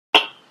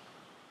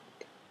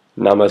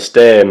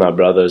Namaste, my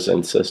brothers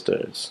and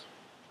sisters.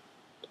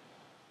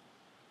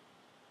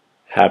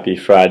 Happy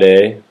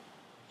Friday,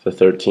 the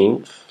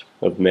 13th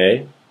of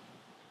May.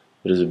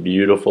 It is a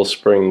beautiful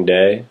spring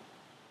day.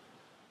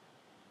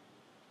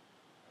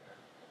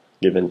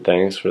 Giving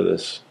thanks for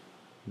this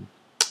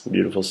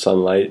beautiful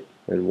sunlight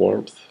and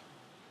warmth.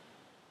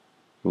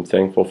 I'm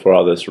thankful for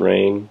all this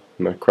rain.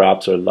 My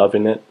crops are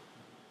loving it.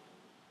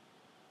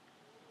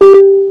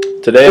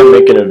 Today I'm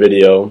making a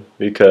video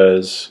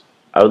because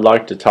I would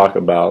like to talk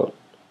about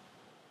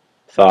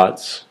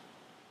thoughts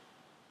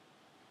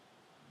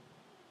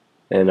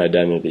and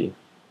identity.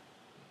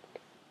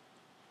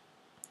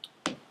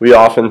 We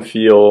often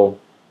feel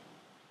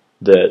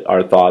that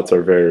our thoughts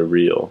are very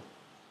real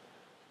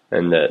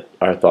and that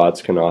our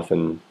thoughts can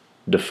often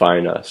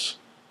define us.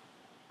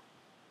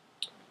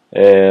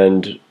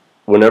 And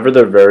whenever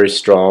they're very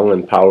strong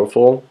and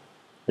powerful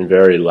and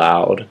very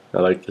loud, I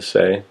like to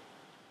say,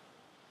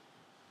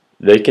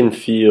 they can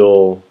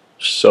feel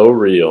so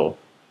real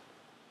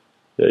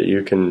that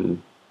you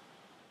can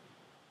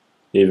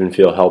even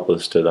feel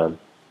helpless to them.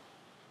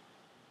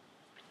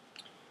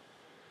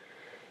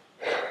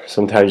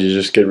 Sometimes you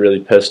just get really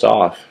pissed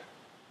off,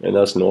 and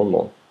that's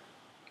normal.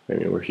 I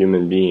mean, we're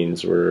human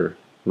beings, we're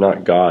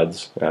not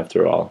gods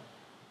after all.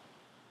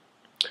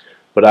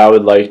 But I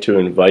would like to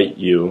invite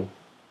you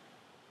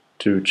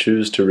to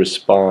choose to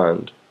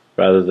respond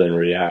rather than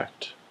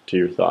react to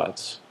your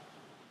thoughts.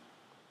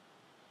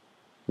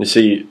 You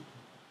see,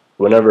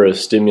 whenever a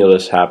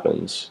stimulus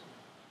happens,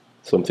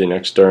 something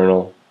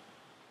external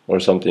or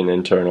something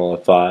internal, a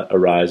thought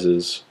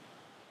arises,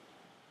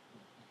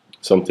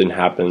 something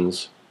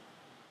happens,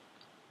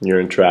 you're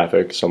in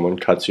traffic, someone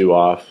cuts you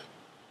off,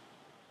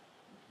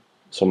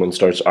 someone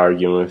starts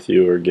arguing with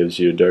you or gives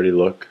you a dirty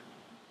look.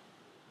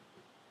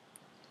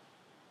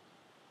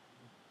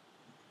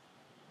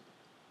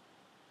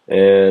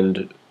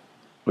 And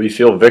we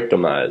feel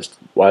victimized.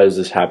 Why is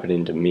this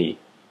happening to me?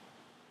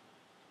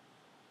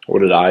 What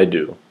did I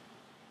do?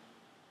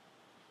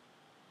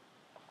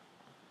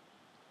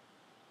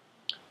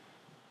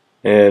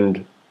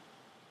 And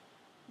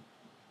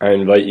I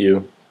invite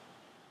you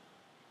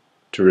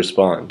to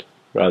respond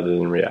rather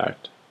than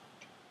react.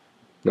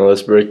 Now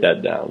let's break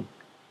that down.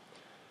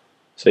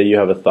 Say you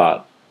have a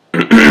thought.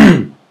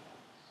 You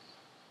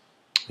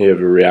have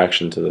a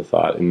reaction to the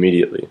thought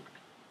immediately.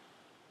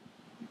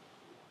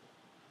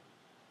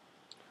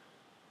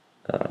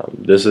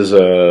 This is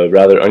a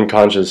rather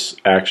unconscious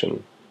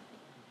action.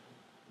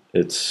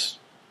 It's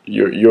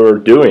you're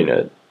doing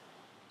it,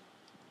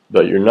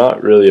 but you're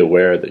not really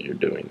aware that you're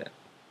doing it.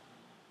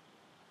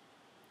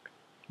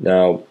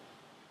 Now,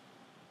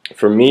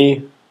 for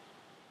me,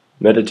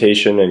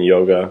 meditation and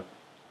yoga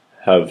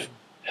have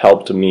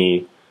helped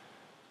me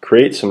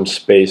create some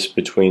space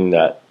between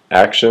that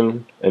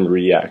action and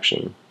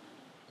reaction.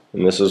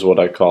 And this is what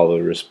I call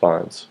a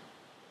response.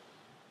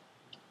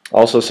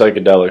 Also,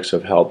 psychedelics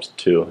have helped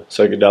too.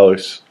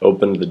 Psychedelics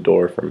opened the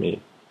door for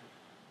me,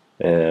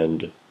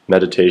 and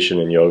meditation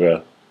and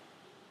yoga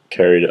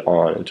carried it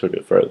on and took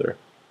it further.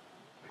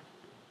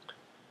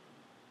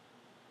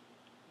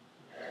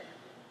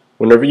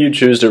 Whenever you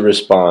choose to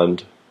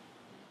respond,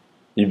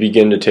 you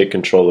begin to take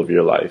control of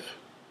your life.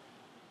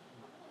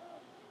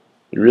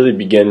 You really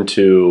begin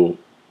to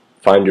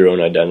find your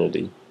own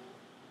identity.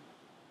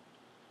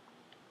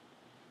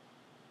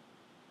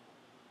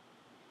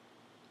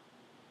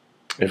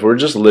 If we're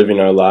just living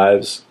our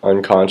lives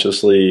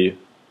unconsciously,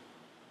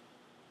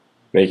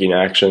 making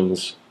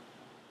actions,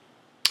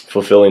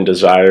 fulfilling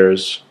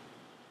desires,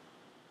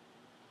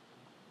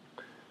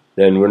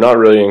 then we're not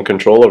really in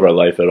control of our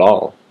life at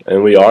all.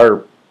 And we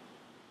are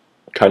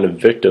kind of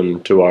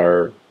victim to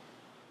our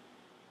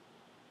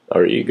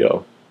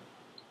ego.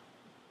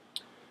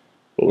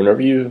 But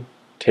whenever you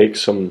take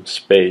some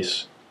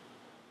space,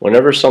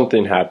 whenever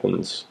something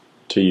happens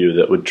to you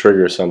that would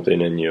trigger something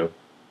in you,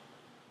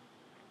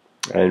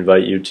 I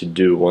invite you to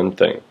do one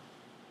thing.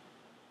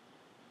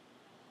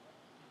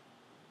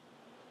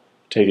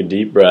 Take a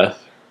deep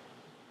breath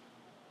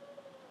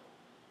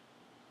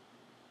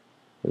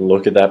and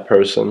look at that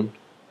person,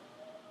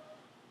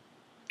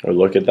 or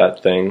look at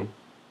that thing,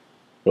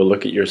 or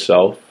look at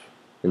yourself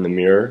in the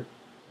mirror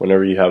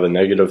whenever you have a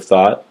negative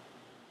thought.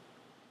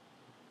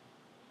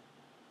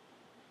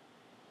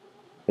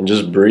 And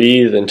just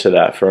breathe into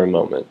that for a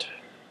moment.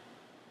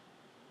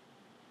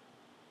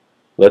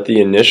 Let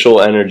the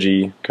initial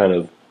energy kind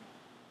of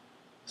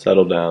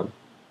settle down.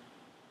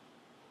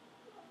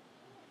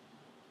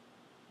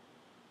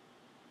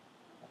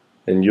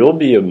 And you'll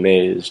be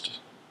amazed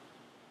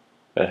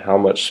at how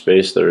much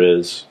space there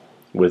is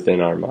within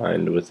our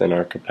mind, within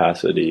our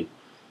capacity,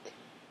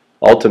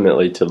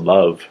 ultimately to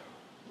love.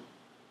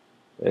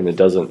 And it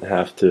doesn't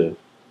have to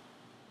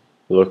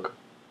look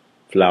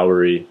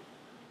flowery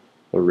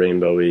or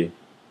rainbowy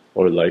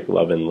or like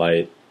love and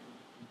light.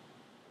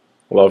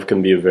 Love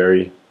can be a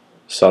very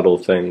subtle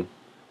thing.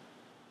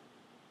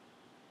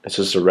 It's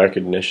just a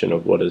recognition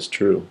of what is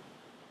true.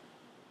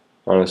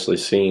 Honestly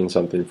seeing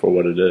something for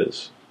what it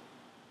is.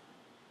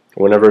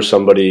 Whenever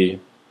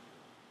somebody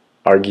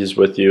argues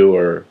with you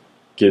or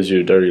gives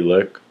you a dirty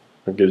look,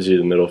 or gives you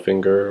the middle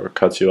finger, or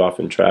cuts you off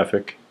in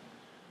traffic,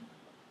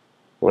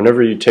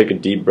 whenever you take a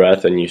deep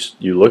breath and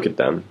you look at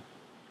them,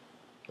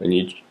 and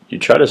you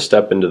try to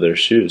step into their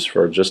shoes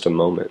for just a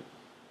moment,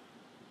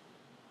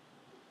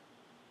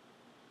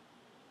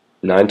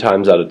 9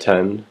 times out of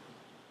 10,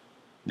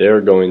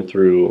 they're going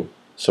through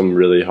some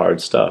really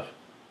hard stuff.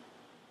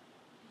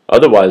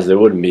 Otherwise, they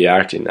wouldn't be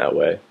acting that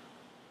way.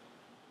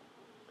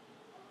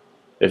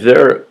 If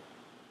they're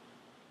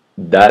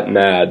that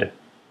mad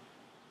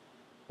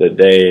that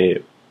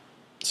they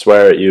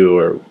swear at you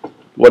or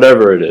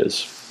whatever it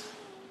is,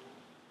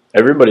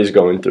 everybody's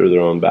going through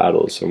their own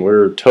battles, and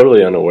we're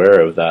totally unaware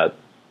of that.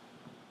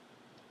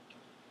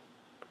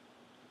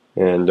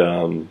 And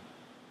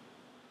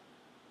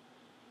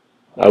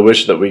I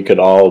wish that we could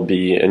all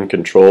be in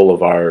control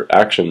of our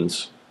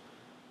actions,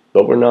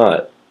 but we're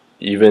not.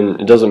 Even,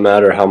 it doesn't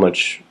matter how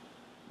much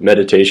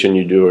meditation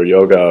you do or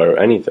yoga or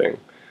anything.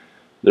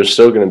 There's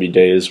still going to be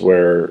days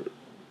where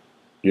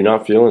you're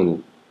not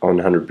feeling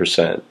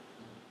 100%.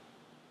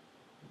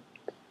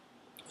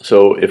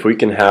 So if we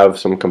can have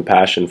some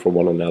compassion for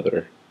one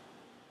another,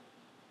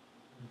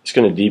 it's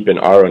going to deepen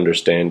our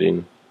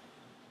understanding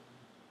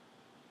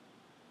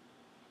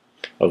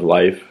of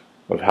life,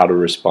 of how to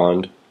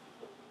respond,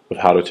 of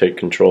how to take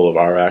control of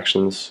our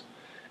actions.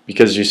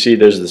 Because you see,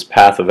 there's this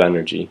path of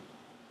energy.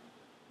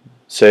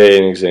 Say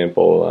an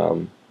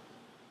example,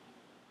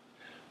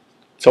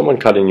 someone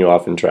cutting you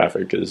off in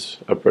traffic is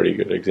a pretty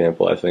good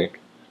example, I think.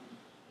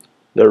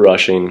 They're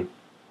rushing,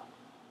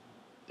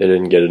 they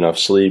didn't get enough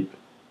sleep,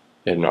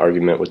 they had an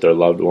argument with their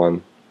loved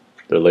one,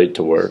 they're late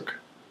to work.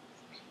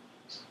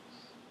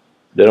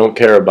 They don't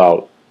care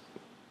about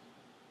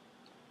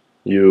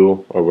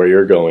you or where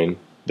you're going,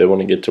 they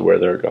want to get to where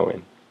they're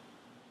going.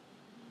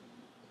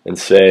 And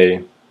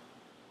say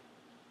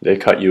they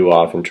cut you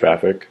off in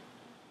traffic,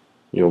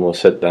 you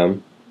almost hit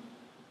them,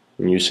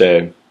 and you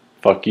say,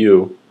 fuck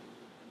you,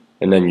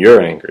 and then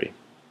you're angry.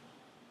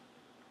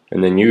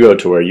 And then you go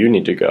to where you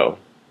need to go,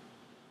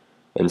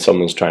 and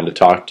someone's trying to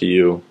talk to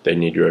you, they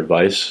need your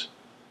advice,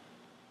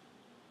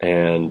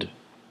 and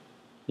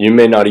you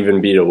may not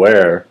even be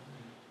aware,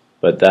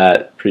 but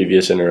that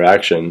previous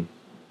interaction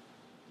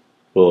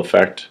will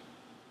affect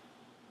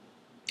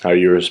how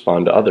you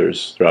respond to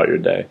others throughout your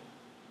day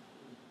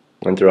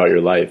and throughout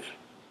your life.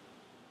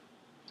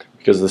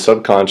 Because the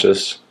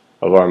subconscious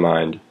of our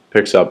mind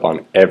picks up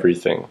on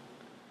everything.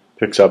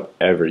 Picks up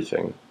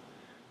everything.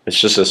 It's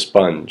just a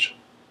sponge.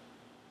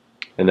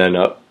 And then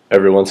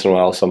every once in a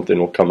while something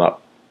will come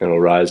up and it'll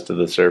rise to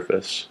the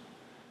surface.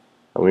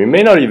 And we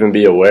may not even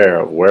be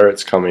aware of where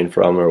it's coming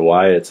from or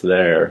why it's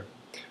there,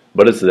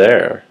 but it's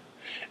there.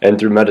 And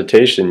through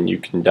meditation you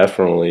can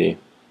definitely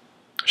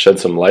shed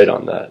some light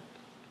on that.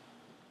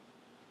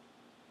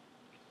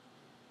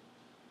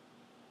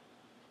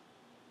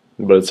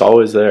 But it's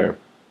always there.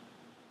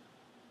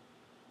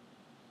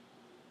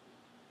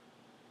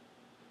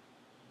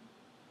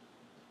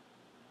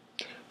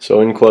 So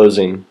in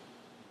closing,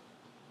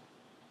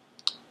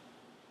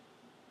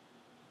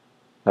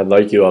 I'd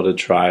like you all to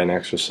try an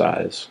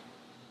exercise.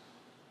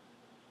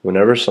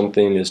 Whenever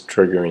something is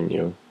triggering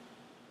you,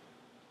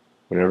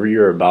 whenever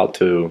you're about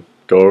to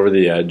go over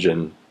the edge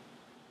and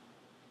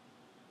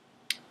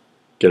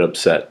get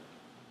upset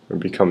or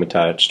become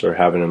attached or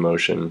have an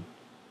emotion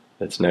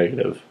that's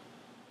negative,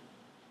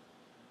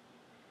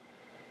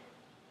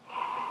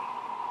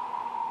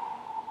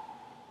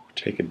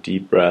 take a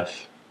deep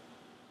breath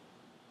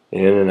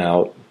in and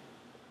out,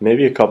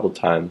 maybe a couple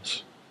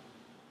times,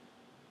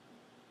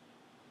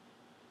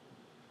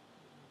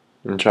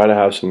 and try to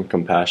have some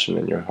compassion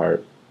in your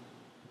heart.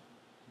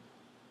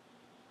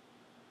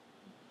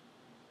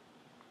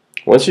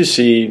 Once you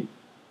see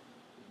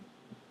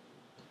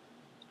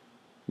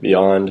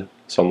beyond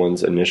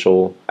someone's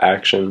initial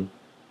action,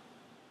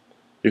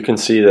 you can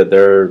see that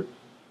they're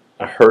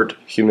a hurt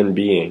human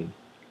being,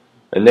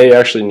 and they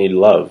actually need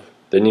love.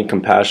 They need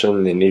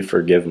compassion, they need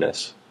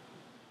forgiveness.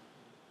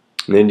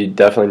 And they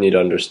definitely need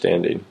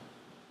understanding.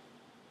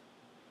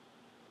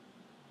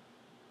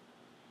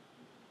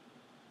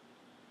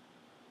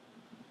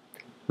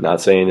 Not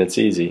saying it's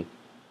easy.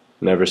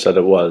 Never said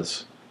it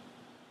was.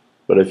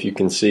 But if you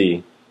can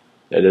see,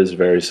 it is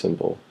very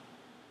simple.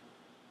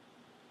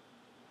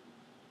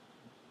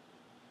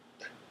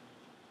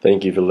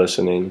 Thank you for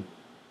listening.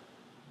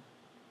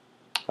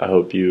 I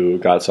hope you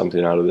got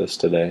something out of this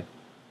today.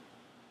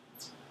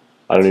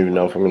 I don't even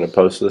know if I'm going to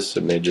post this.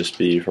 It may just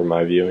be for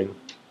my viewing.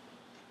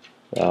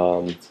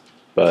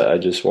 But I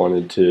just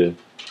wanted to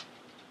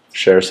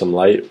share some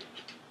light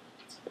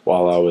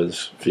while I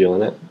was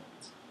feeling it.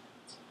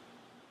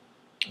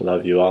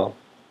 Love you all.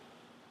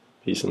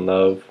 Peace and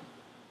love.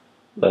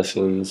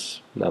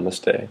 Blessings.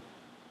 Namaste.